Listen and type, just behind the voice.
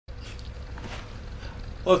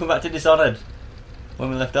Welcome back to Dishonored. When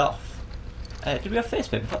we left off. Did we have face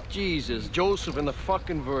paint before? Jesus, Joseph and the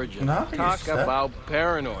fucking Virgin. No, Talk about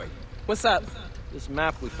paranoid. What's up? This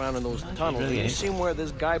map we found in those tunnels. really You is. seen where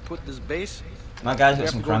this guy put this base? My guy's We got have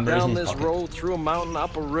some to go cranberries in down his this pocket. road, through a mountain,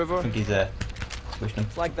 up a river. I think he's squished them.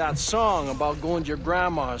 It's like that song about going to your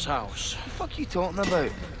grandma's house. What the fuck you talking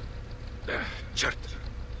about?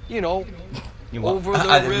 You know, You what? over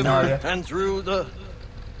I the didn't know, river yeah. and through the...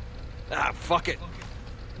 Ah, fuck it.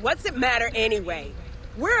 What's it matter anyway?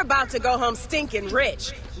 We're about to go home stinking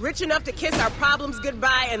rich. Rich enough to kiss our problems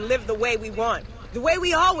goodbye and live the way we want. The way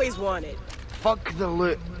we always wanted. Fuck the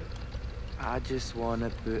loot. I just wanna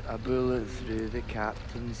put a bullet through the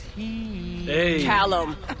captain's heel. Hey,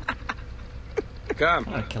 Callum. come.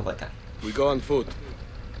 I'm gonna kill that guy. We go on foot.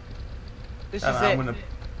 This I'm is it. gonna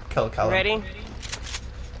kill Callum. Ready?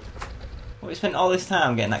 Well, we spent all this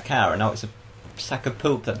time getting that car and now it's a sack of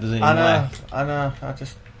poop that doesn't even work. I know, I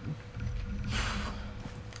just...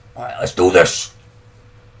 Alright, let's do this!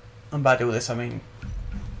 And by do this, I mean,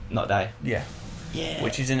 Not die. yeah, Yeah.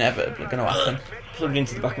 which is inevitably going to happen. Plugged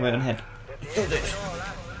into the back of my own head. Do this.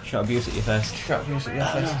 Shot abuse at you first. Shut up, use it,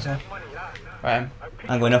 yeah, face as well. Right,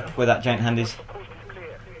 I'm going up where that giant hand is.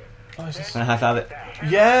 what is this? I'm gonna high five it.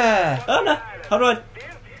 Yeah! Oh no! How do I?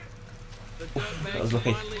 That was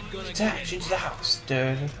lucky. Dash into the house,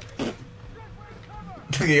 dude. Look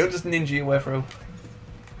at you, just ninja your way through.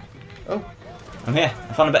 Oh, I'm here.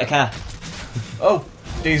 I found a better car. oh,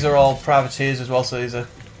 these are all privateers as well, so these are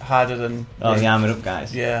harder than... Oh, the armoured up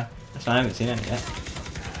guys. Yeah. That's fine, I haven't seen any yet.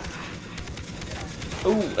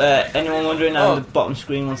 Ooh, anyone wondering Oh. on the bottom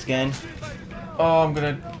screen once again? Oh, I'm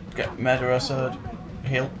gonna get Medora sword.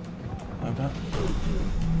 Heal. Like that.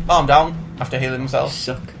 Oh, I'm down after healing You myself.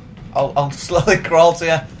 suck. I'll slowly crawl to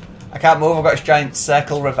you. I can't move, I've got this giant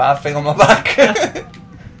circle revive thing on my back.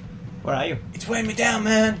 Where are you? It's weighing me down,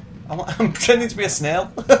 man. I'm pretending to be a snail.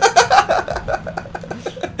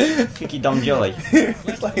 Think you Dom Jolly?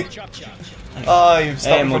 It's like, oh, you've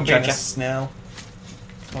stopped Hey, me from being a muchacha. snail.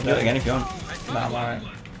 Do it again if you want. No, I'm alright.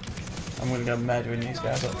 I'm gonna go murdering these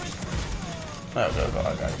guys up. Oh, God,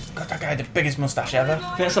 that guy. God, that guy had the biggest moustache ever. I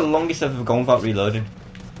think that's the longest I've ever gone without reloading.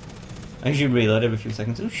 I usually reload every few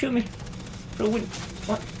seconds. Oh, shoot me. For a win.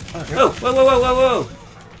 What? Whoa, whoa, whoa, whoa, whoa, whoa!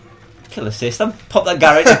 Kill assist. I'll pop that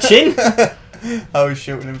guy right in the chin. I was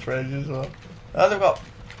shooting him for ages as well. Oh, they've got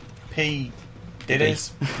P.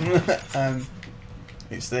 Diddies.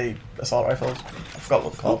 It's the assault rifles. I forgot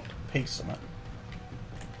what it's called. P something.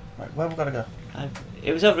 Right, where have we got to go?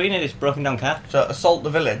 It was over here near this broken down car. So, assault the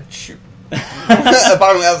village.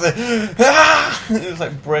 Apparently that's it. Ah! It was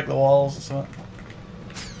like break the walls or something.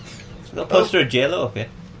 We've got a poster of JLo up here.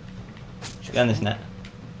 Behind this net.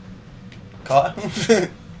 Caught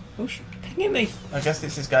him. Oh, pinging me. I guess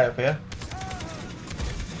it's this guy up here.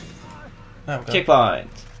 There we go. Checkpoint.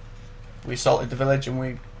 We assaulted the village and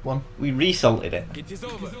we won. We resalted it. It is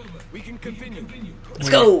over. We can continue. Let's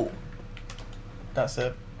go! That's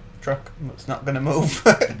a truck that's not going to move.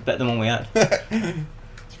 Better than one we had.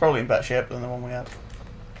 It's probably in better shape than the one we had.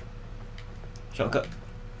 Shortcut.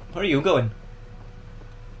 Where are you going?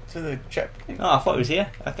 To the checkpoint. Oh, I thought it was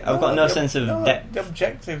here. I've got no sense of depth. The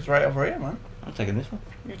objective's right over here, man. I'm taking this one.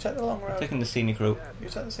 You take the long road. Taking the scenic route. You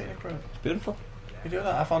take the scenic route. It's beautiful. You do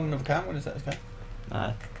that. I found another car. I'm going to take this guy.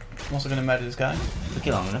 Aye. I'm also going to murder this guy. Took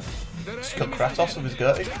you long enough. Just cut Kratos with his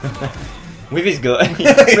goatee. With his gut. He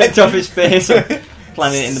ripped off his face and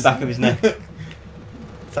planted it in the back of his neck.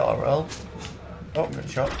 That's how I roll. Oh, I'm getting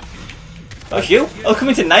shot. Oh, it's you? Oh, come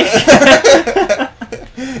into knife. I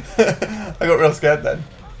got real scared then.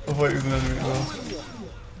 I thought he was an enemy as well.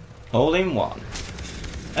 Hole in one.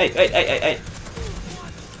 Hey, hey, hey, hey, hey.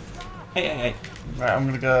 Hey, hey, hey. Right, I'm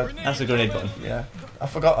going to go... That's the grenade button. Yeah. I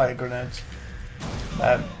forgot I had grenades.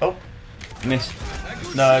 Oh. Missed.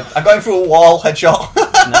 No, I got him through a wall, headshot.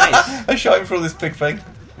 Nice. I shot him through this big thing.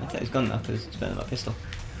 I think he's gone now because he's spending that pistol.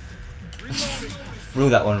 Threw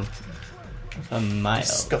that one a mile.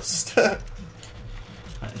 Disgust. Right,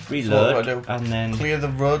 let's So reload what do I do? and then Clear the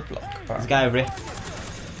roadblock. there's a Apparently. guy over here.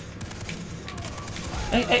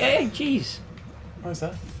 Hey, hey, hey, hey, jeez. What is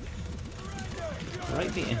that?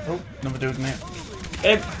 Right beating. Oh, another dude in here.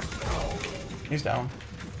 Get him. He's down.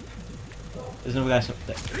 There's another guy.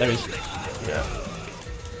 There he is. Yeah.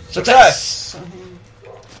 Success!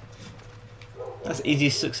 That's the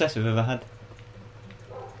easiest success we've ever had.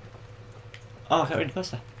 Oh, I can't read the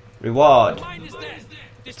poster. Reward.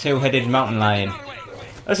 Two-headed mountain lion.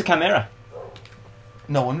 That's a chimera.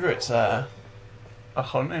 No wonder it's a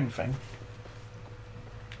hunting thing.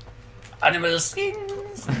 Animal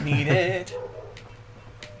skins needed.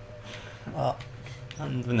 What?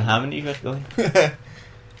 And when the harmony you guys going.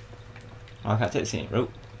 Oh, I can't take the scenic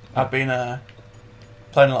route. I've been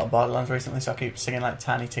playing a lot of Borderlands recently, so I keep singing like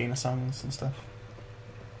Tiny Tina songs and stuff.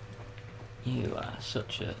 You are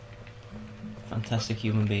such a fantastic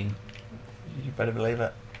human being. You better believe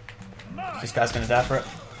it. This guy's gonna die for it.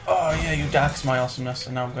 Oh yeah, you die 'cause my awesomeness,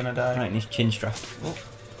 and now I'm gonna die. Right, and his chin strap. Oh.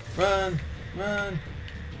 Run! Run!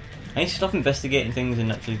 I need to stop investigating things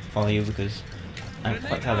and actually follow you because I'm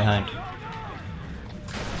quite far behind.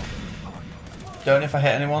 Don't know if I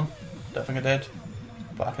hit anyone. Don't think I did.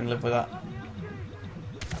 But I can live with that.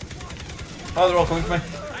 Oh, they're all coming for me.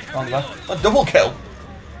 On the left. A double kill!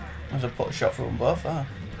 I was put a shot through them both. Ah.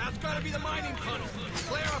 That's gotta be the mining tunnel.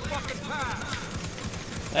 Clear a fucking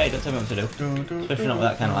path. Hey, don't tell me what to do. Especially not with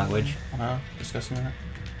that kind of language. I know. Disgusting, isn't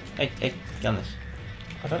it? Hey, get on this.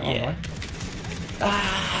 I don't know. Yeah.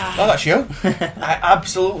 Why. Oh, that's you. I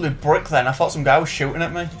absolutely bricked then. I thought some guy was shooting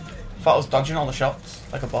at me. I thought I was dodging all the shots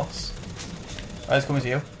like a boss. Oh, he's coming to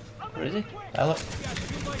you. Where is he? There, look.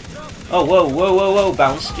 Oh, whoa,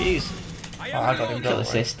 bounce, jeez. Oh, I got him. Kill Don't worry.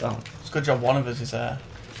 assist. Oh, It's a good job one of us is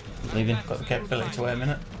leaving. got the capability to aim in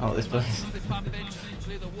it. Oh, this place.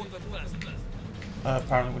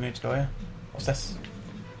 Apparently we need to go here. What's this?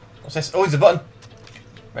 What's this? Oh, it's a button.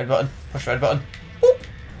 Red button. Push red button. Boop.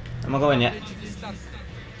 Am I going yet?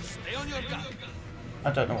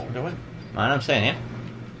 I don't know what we're doing. Man, I'm saying, yeah.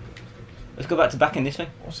 Let's go back to backing this thing.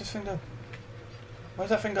 What's this thing do? Where's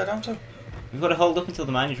that thing go down to? We've got to hold up until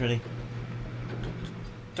the mine is ready.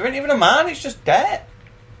 There ain't even a man, it's just dead.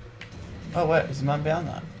 Oh wait, is the man behind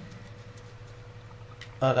that?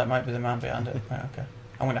 Oh, that might be the man behind it. Right, okay.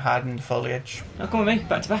 I'm going to hide in the foliage. Oh, come with me,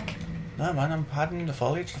 back to back. No man, I'm hiding in the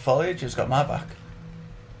foliage. The foliage has got my back.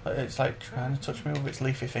 It's like trying to touch me with its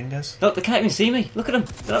leafy fingers. Look, they can't even see me. Look at them.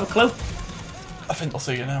 They don't have a clue. I think they'll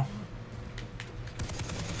see you now.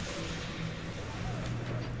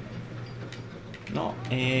 Not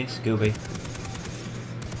a Scooby.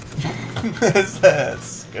 It's the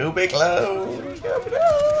Scooby Glow. Scooby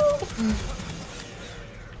Glow.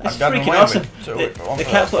 That's I've got freaking my way awesome. of it, so The, if I want the to-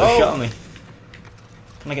 cat put a Oh! shot on me.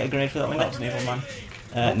 Can I get a grenade for that one? That was an evil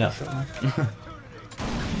man. No. Shut up.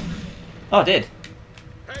 Oh, I did.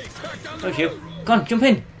 Hey, crack down the Where's you? road. Go on, jump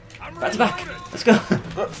in. I'm Back to back. reloading. Let's go.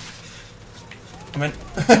 I'm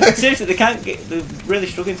in. Seriously, they can't get. They're really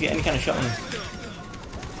struggling to get any kind of shot on them.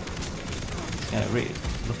 Yeah, really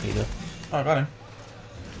lucky though. Oh, I got him.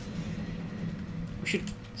 We should.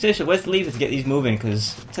 Seriously, where's the lever to get these moving?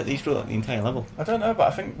 Because take these through like, the entire level. I don't know, but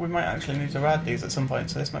I think we might actually need to ride these at some point,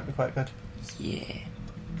 so this might be quite good. Yeah.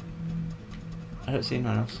 I don't see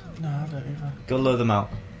anyone else. No, I don't either. Go load them out.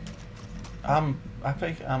 I'm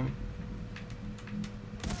happy.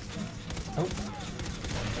 Oh.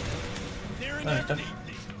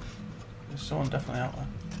 There's someone definitely out there.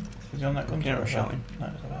 Is he on that gun? Yeah, we're shouting. No,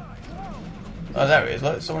 he's over there. Oh, there he is.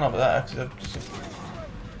 Look, there's someone over there. Cause I've just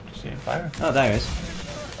seen him firing. Oh, there he is.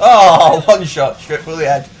 Oh, one shot straight through the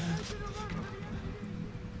head.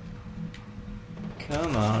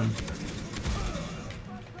 Come on.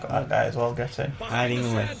 Got that guy as well. Get in.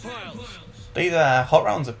 Hiding away. These hot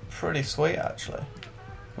rounds are pretty sweet, actually.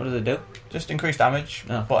 What do they do? Just increased damage,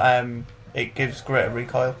 Oh. but it gives greater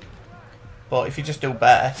recoil. But if you just do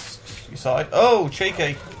best, you sort of... Oh,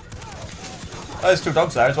 cheeky! Oh, there's two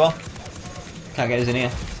dogs there as well. Can't get us in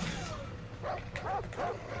here.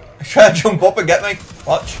 Try to jump up and get me.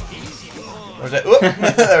 Watch. Or is it? Whoop.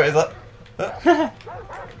 There it is. Look.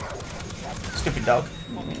 Stupid dog.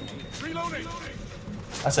 Reloading.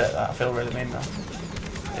 That's it. I feel really mean now.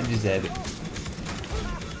 They deserve it.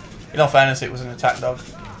 In all fairness, it was an attack dog.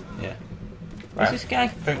 Yeah. Right. Where's this guy? I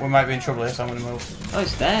think we might be in trouble here, so I'm going to move. Oh,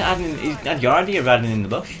 it's there. He's had your idea of hiding in the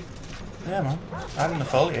bush. Yeah, man. I'm in the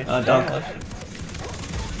foliage. Oh, dog.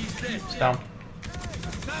 It's down.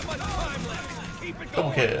 Not much time left. Keep it Double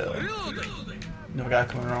going. kill. Reloading. Another guy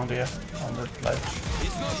coming around here on the ledge.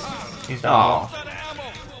 He's Oh, down. Out of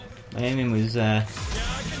ammo. my aiming was.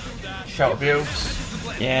 Shout abuse.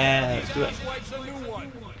 Yeah, let's do it. Wipe some new one.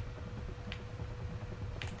 Is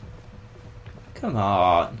Come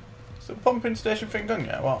on. the pumping station thing done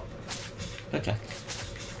yet? What? Okay.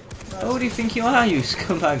 Who do you think you are, you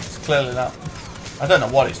scumbag? It's clearly not. I don't know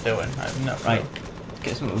what it's doing. I have no clue. Right.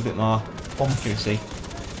 Get something with a bit more accuracy.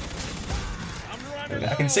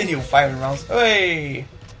 I can see you firing rounds. Hey!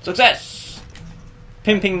 Success!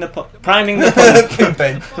 Pimping the priming the pump.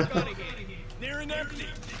 Pimping. Near and empty.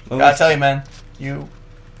 Gotta tell you, man. You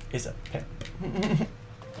is a pimp.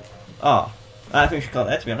 Oh, I think we should call it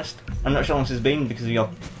there, to be honest. I'm not sure how long this has been because of your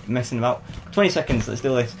messing about. 20 seconds, let's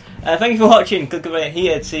do this. Thank you for watching. Click over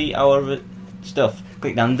here to see our other stuff.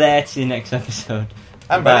 Click down there to see the next episode.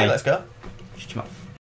 I'm Bye. ready, let's go. Shut your mouth.